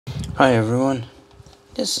Hi everyone,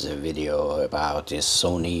 this is a video about this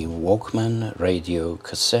Sony Walkman radio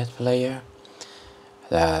cassette player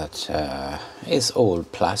that is all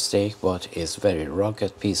plastic but is very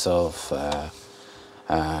rugged piece of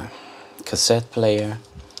cassette player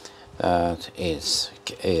that is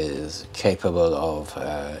capable of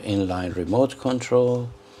inline remote control,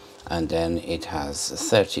 and then it has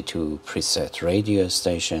 32 preset radio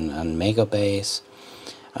station and mega bass.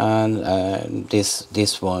 And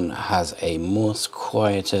this one has a most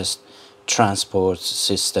quietest transport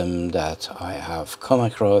system that I have come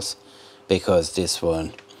across, because this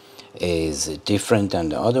one is different than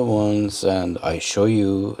the other ones, and I show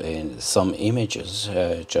you in some images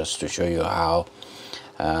just to show you how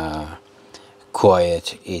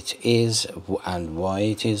quiet it is and why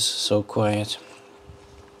it is so quiet.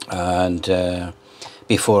 And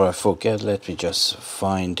before I forget, let me just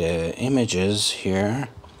find the images here.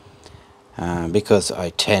 Because I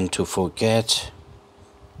tend to forget.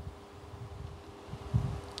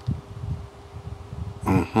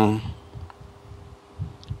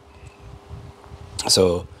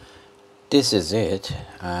 So this is it,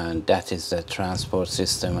 and that is the transport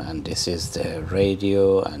system, and this is the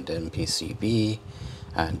radio and then PCB,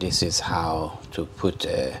 and this is how to put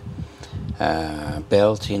a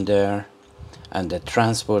belt in there, and the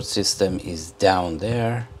transport system is down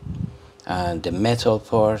there. And the metal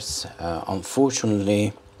parts,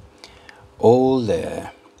 unfortunately, all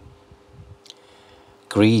the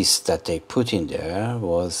grease that they put in there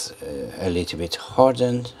was a little bit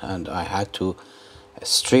hardened, and I had to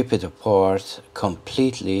strip it apart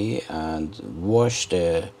completely and wash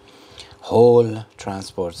the whole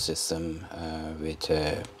transport system with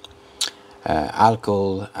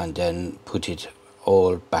alcohol, and then put it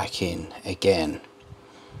all back in again.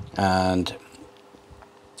 And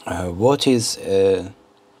what is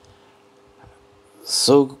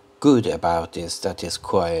so good about this that is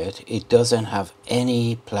quiet, it doesn't have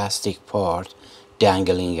any plastic part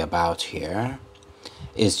dangling about here.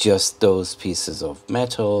 It's just those pieces of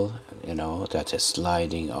metal, you know, that is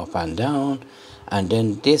sliding up and down. And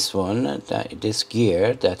then this one, this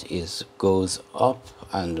gear that goes up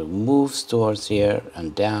and moves towards here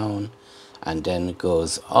and down, and then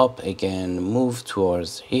goes up again, move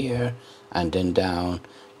towards here and then down,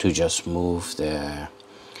 to just move the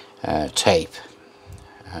tape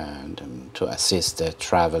and to assist the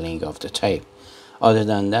traveling of the tape. Other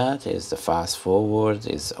than that, is the fast forward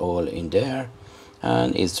is all in there,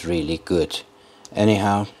 and it's really good.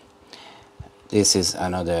 Anyhow, this is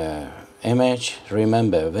another image.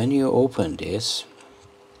 Remember, when you open this,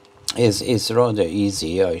 it's rather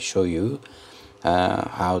easy. I show you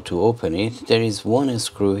how to open it. There is one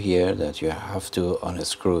screw here that you have to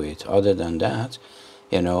unscrew it. Other than that,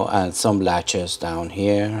 you know, and some latches down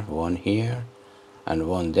here, one here and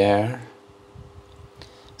one there.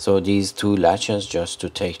 So these two latches just to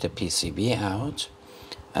take the PCB out.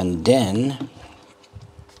 And then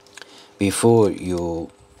before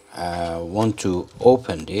you want to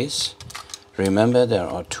open this, remember there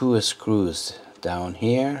are two screws down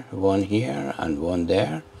here, one here and one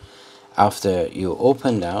there. After you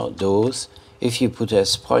open out those, if you put a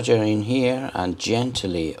spudger in here and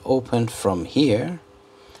gently open from here,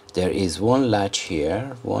 there is one latch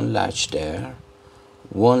here, one latch there,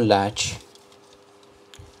 one latch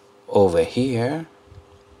over here,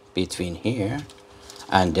 between here,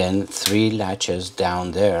 and then three latches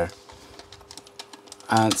down there.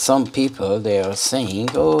 And some people, they are saying,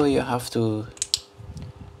 oh, you have to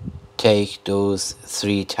take those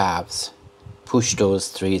three tabs, push those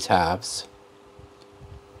three tabs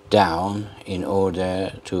down in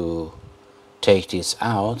order to take this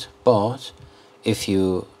out. But if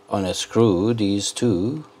you unscrew these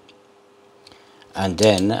two, and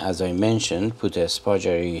then, as I mentioned, put a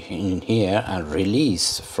spudger in here and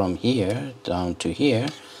release from here down to here,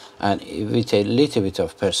 and with a little bit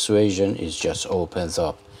of persuasion, it just opens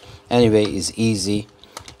up. Anyway, it's easy.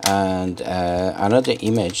 And another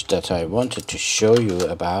image that I wanted to show you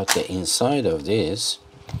about the inside of this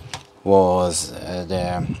was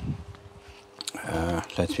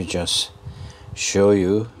let me just show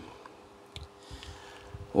you,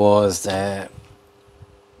 was the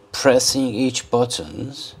pressing each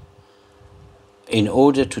buttons. In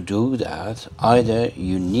order to do that, either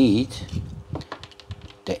you need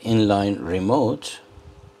the inline remote,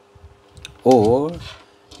 or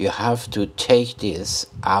you have to take this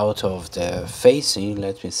out of the facing.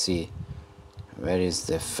 Let me see, where is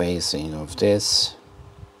the facing of this?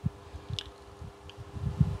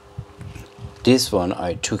 This one,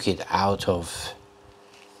 I took it out of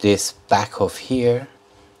this back of here.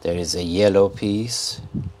 There is a yellow piece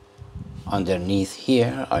underneath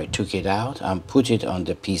here. I took it out and put it on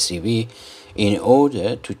the PCB in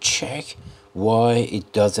order to check why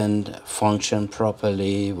it doesn't function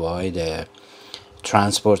properly, why the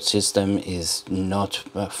transport system is not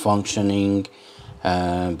functioning,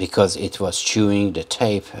 because it was chewing the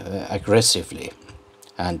tape aggressively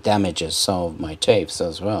and damages some of my tapes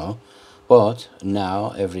as well. But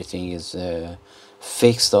now everything is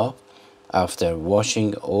fixed up after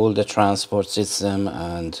washing all the transport system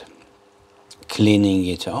and cleaning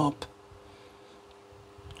it up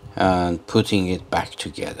and putting it back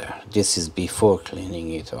together. This is before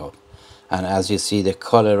cleaning it up. And as you see, the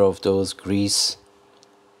color of those grease,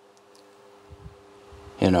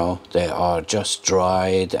 you know, they are just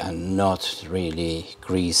dried and not really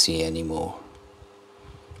greasy anymore.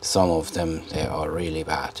 Some of them, they are really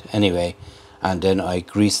bad. Anyway, and then I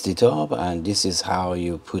greased it up, and this is how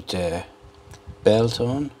you put the belt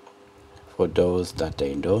on, for those that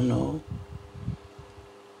they don't know.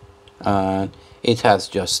 And it has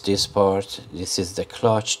just this part. This is the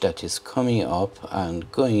clutch that is coming up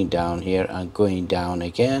and going down here and going down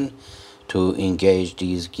again to engage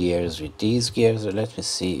these gears with these gears. Let me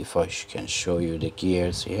see if I can show you the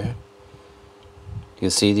gears here. You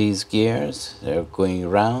see these gears? They're going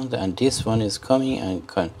round, and this one is coming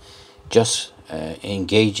and just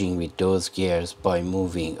engaging with those gears by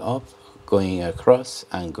moving up, going across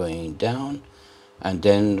and going down, and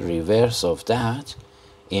then reverse of that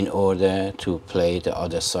in order to play the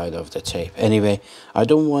other side of the tape. Anyway, I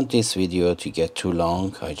don't want this video to get too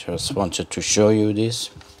long. I just wanted to show you this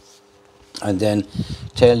and then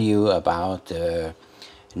tell you about the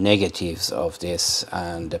negatives of this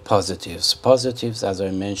and the positives. Positives, as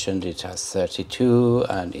I mentioned, it has 32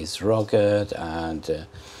 and is rugged, and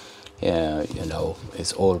you know,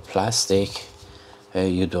 it's all plastic.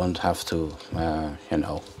 You don't have to you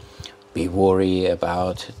know, be worried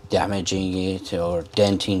about damaging it or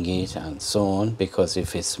denting it and so on, because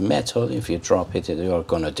if it's metal, if you drop it, you are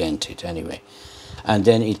gonna dent it anyway. And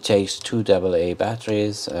then it takes 2 AA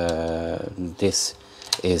batteries. This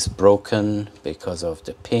is broken because of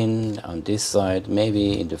the pin on this side.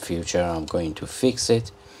 Maybe in the future I'm going to fix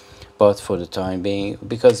it, but for the time being,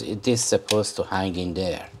 because it is supposed to hang in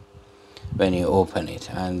there when you open it,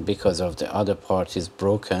 and because of the other part is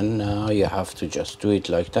broken, now you have to just do it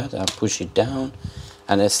like that and push it down,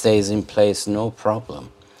 and it stays in place, no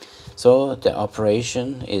problem. So the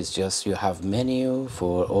operation is just, you have menu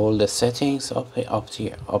for all the settings up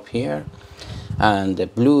here, and the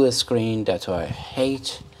blue screen that I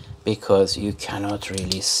hate, because you cannot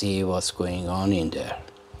really see what's going on in there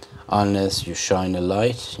unless you shine a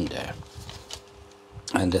light in there.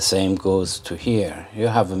 And the same goes to here. You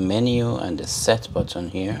have a menu and a set button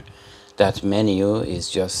here. That menu is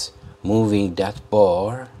just moving that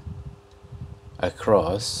bar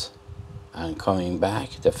across and coming back.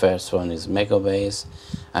 The first one is mega bass,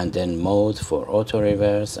 and then mode for auto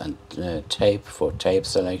reverse, and tape for tape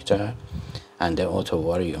selector, and the auto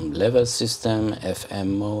volume level system,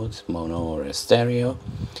 FM mode, mono or stereo.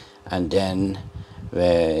 And then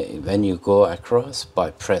when you go across,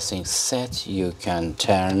 by pressing set, you can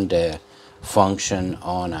turn the function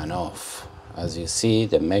on and off. As you see,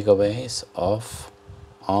 the mega bass off,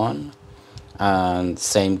 on, and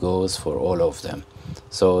same goes for all of them.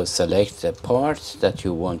 So select the part that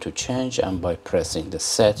you want to change, and by pressing the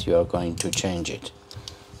set, you are going to change it.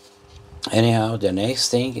 Anyhow, the next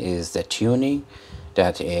thing is the tuning,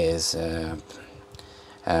 that is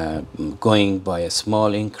going by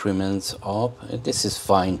small increments up. This is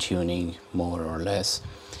fine tuning, more or less.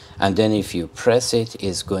 And then if you press it,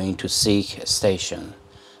 it's going to seek a station,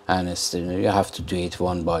 and you have to do it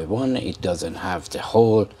one by one. It doesn't have the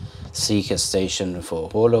whole seek a station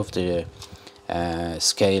for all of the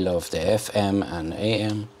scale of the FM and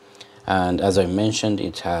AM. And as I mentioned,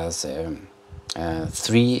 it has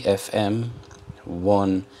 3 FM,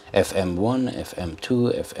 FM1,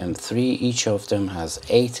 FM2, FM3. Each of them has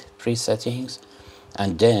 8 presettings,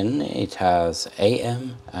 and then it has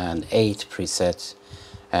AM and 8 preset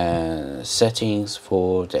settings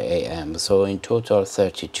for the AM, so in total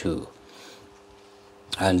 32.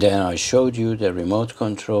 And then I showed you the remote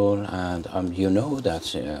control, and you know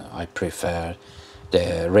that I prefer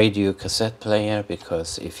the radio cassette player,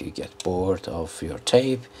 because if you get bored of your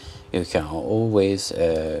tape, you can always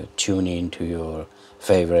tune into your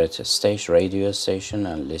favorite radio station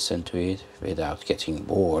and listen to it without getting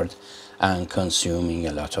bored and consuming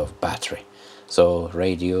a lot of battery. So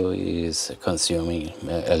radio is consuming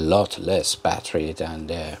a lot less battery than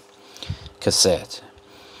the cassette.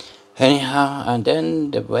 Anyhow, and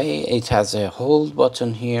then the way it has a hold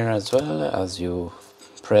button here as well. As you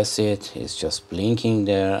press it, it's just blinking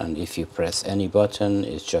there, and if you press any button,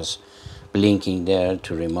 it's just blinking there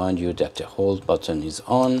to remind you that the hold button is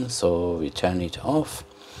on. So we turn it off,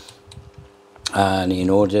 and in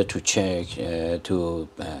order to check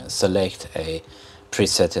select a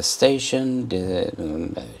preset station,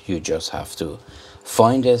 you just have to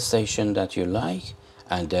find a station that you like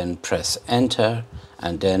and then press enter,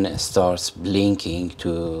 and then it starts blinking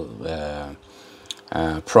to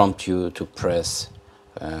prompt you to press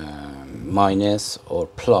minus or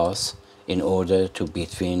plus in order to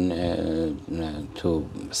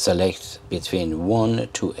select between 1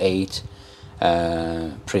 to 8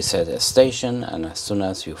 preset station. And as soon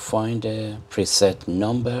as you find a preset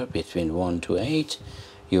number between 1 to 8,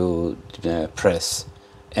 you press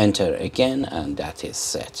enter again, and that is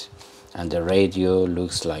set. And the radio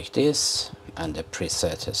looks like this, and the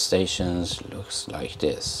preset stations looks like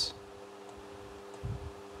this.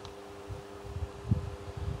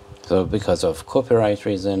 So because of copyright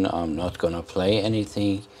reason, I'm not gonna play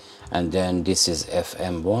anything. And then this is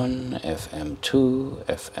FM1, FM2,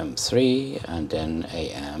 FM3, and then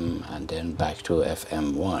AM, and then back to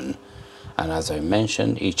FM1. And as I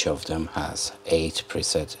mentioned, each of them has 8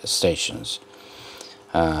 preset stations.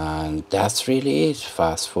 And that's really it.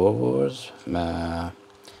 Fast forward,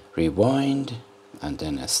 rewind, and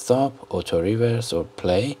then a stop, auto reverse or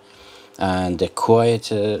play. And the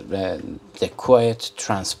quiet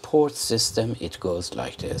transport system, it goes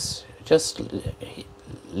like this. Just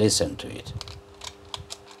listen to it.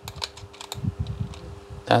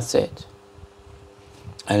 That's it.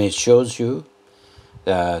 And it shows you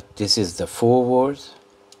that this is the forward,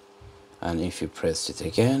 and if you press it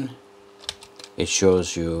again, it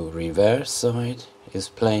shows you reverse side is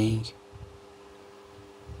playing.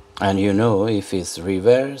 And you know, if it's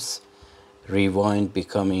reverse, rewind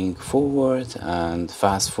becoming forward, and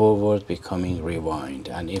fast forward becoming rewind.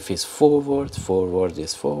 And if it's forward, forward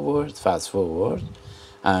is forward, fast forward,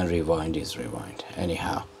 and rewind is rewind.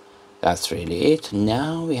 Anyhow, that's really it.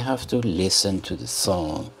 Now we have to listen to the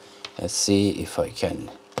song. Let's see if I can.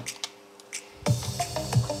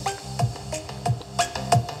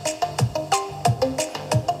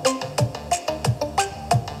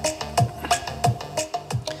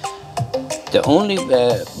 The only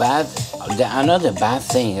another bad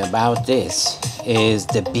thing about this is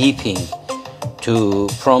the beeping to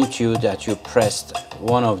prompt you that you pressed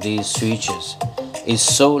one of these switches. Is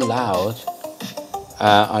so loud.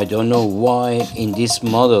 I don't know why in this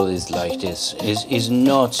model is like this. Is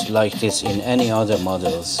not like this in any other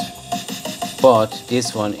models, but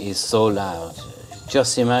this one is so loud.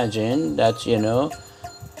 Just imagine that, you know,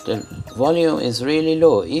 the volume is really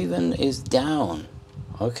low, even is down,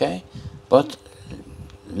 okay? But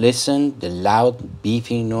listen, the loud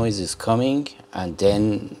beeping noise is coming, and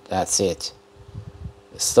then that's it.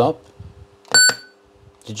 Stop.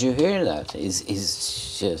 Did you hear that? It's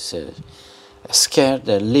just scared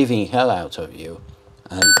the living hell out of you.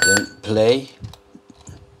 And then play.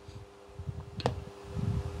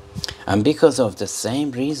 And because of the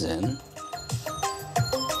same reason,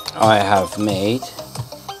 I have made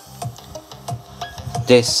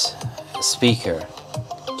this speaker.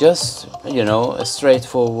 Just, you know, a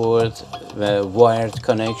straightforward wired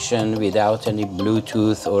connection without any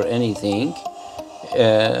Bluetooth or anything.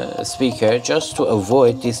 Speaker, just to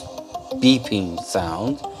avoid this beeping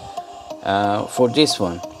sound for this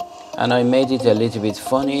one. And I made it a little bit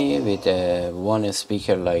funny with one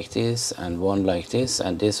speaker like this and one like this,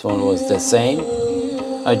 and this one was the same.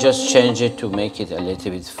 I just changed it to make it a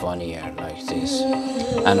little bit funnier like this.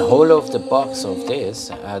 And whole of the box of this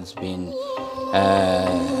has been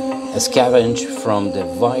scavenged from the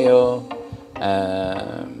Vio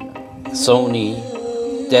Sony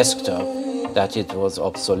desktop, that it was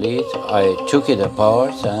obsolete. I took it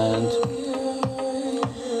apart, and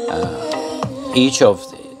each of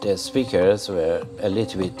the speakers were a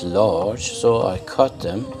little bit large, so I cut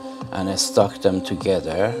them and I stuck them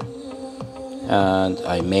together, and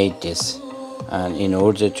I made this. And in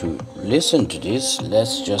order to listen to this,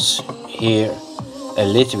 let's just hear a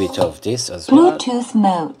little bit of this as well. Bluetooth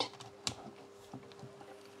mode.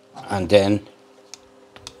 And then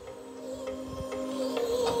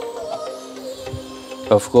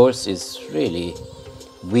of course it's really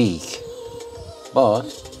weak, but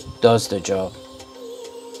does the job.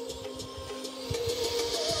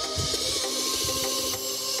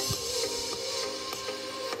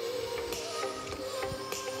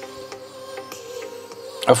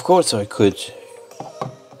 Of course I could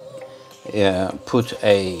put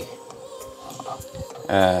a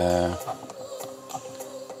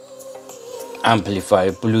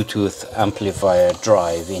amplifier, Bluetooth amplifier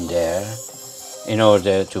drive in there, in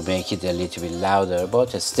order to make it a little bit louder,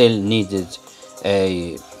 but it still needed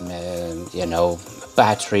a you know,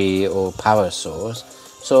 battery or power source.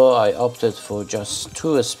 So I opted for just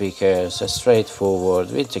 2 speakers,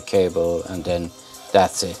 straightforward with the cable, and then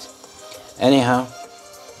that's it. Anyhow,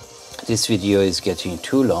 this video is getting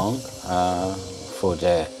too long for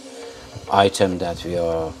the item that we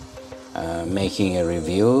are making a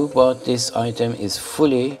review, but this item is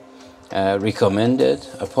fully recommended,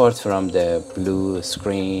 apart from the blue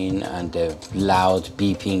screen and the loud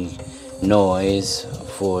beeping noise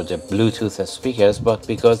for the Bluetooth speakers, but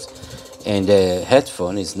because in the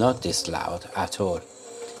headphone is not this loud at all.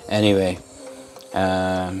 Anyway,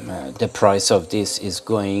 the price of this is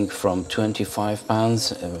going from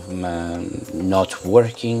 £25, not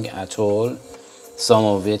working at all. Some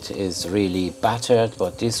of it is really battered,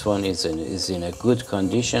 but this one is in a good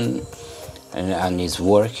condition and is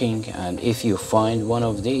working. And if you find one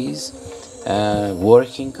of these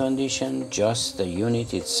working condition, just the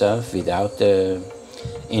unit itself without the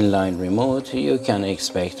inline remote, you can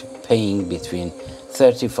expect paying between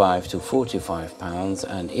 35 to 45 pounds.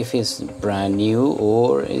 And if it's brand new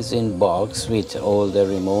or is in box with all the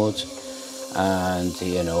remote and,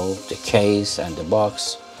 you know, the case and the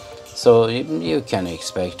box, so you can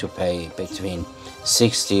expect to pay between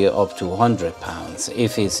 60 up to 100 pounds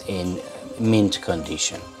if it's in mint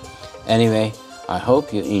condition. Anyway, I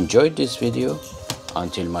hope you enjoyed this video.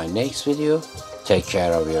 Until my next video, take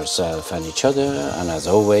care of yourself and each other, and as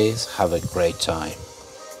always, have a great time.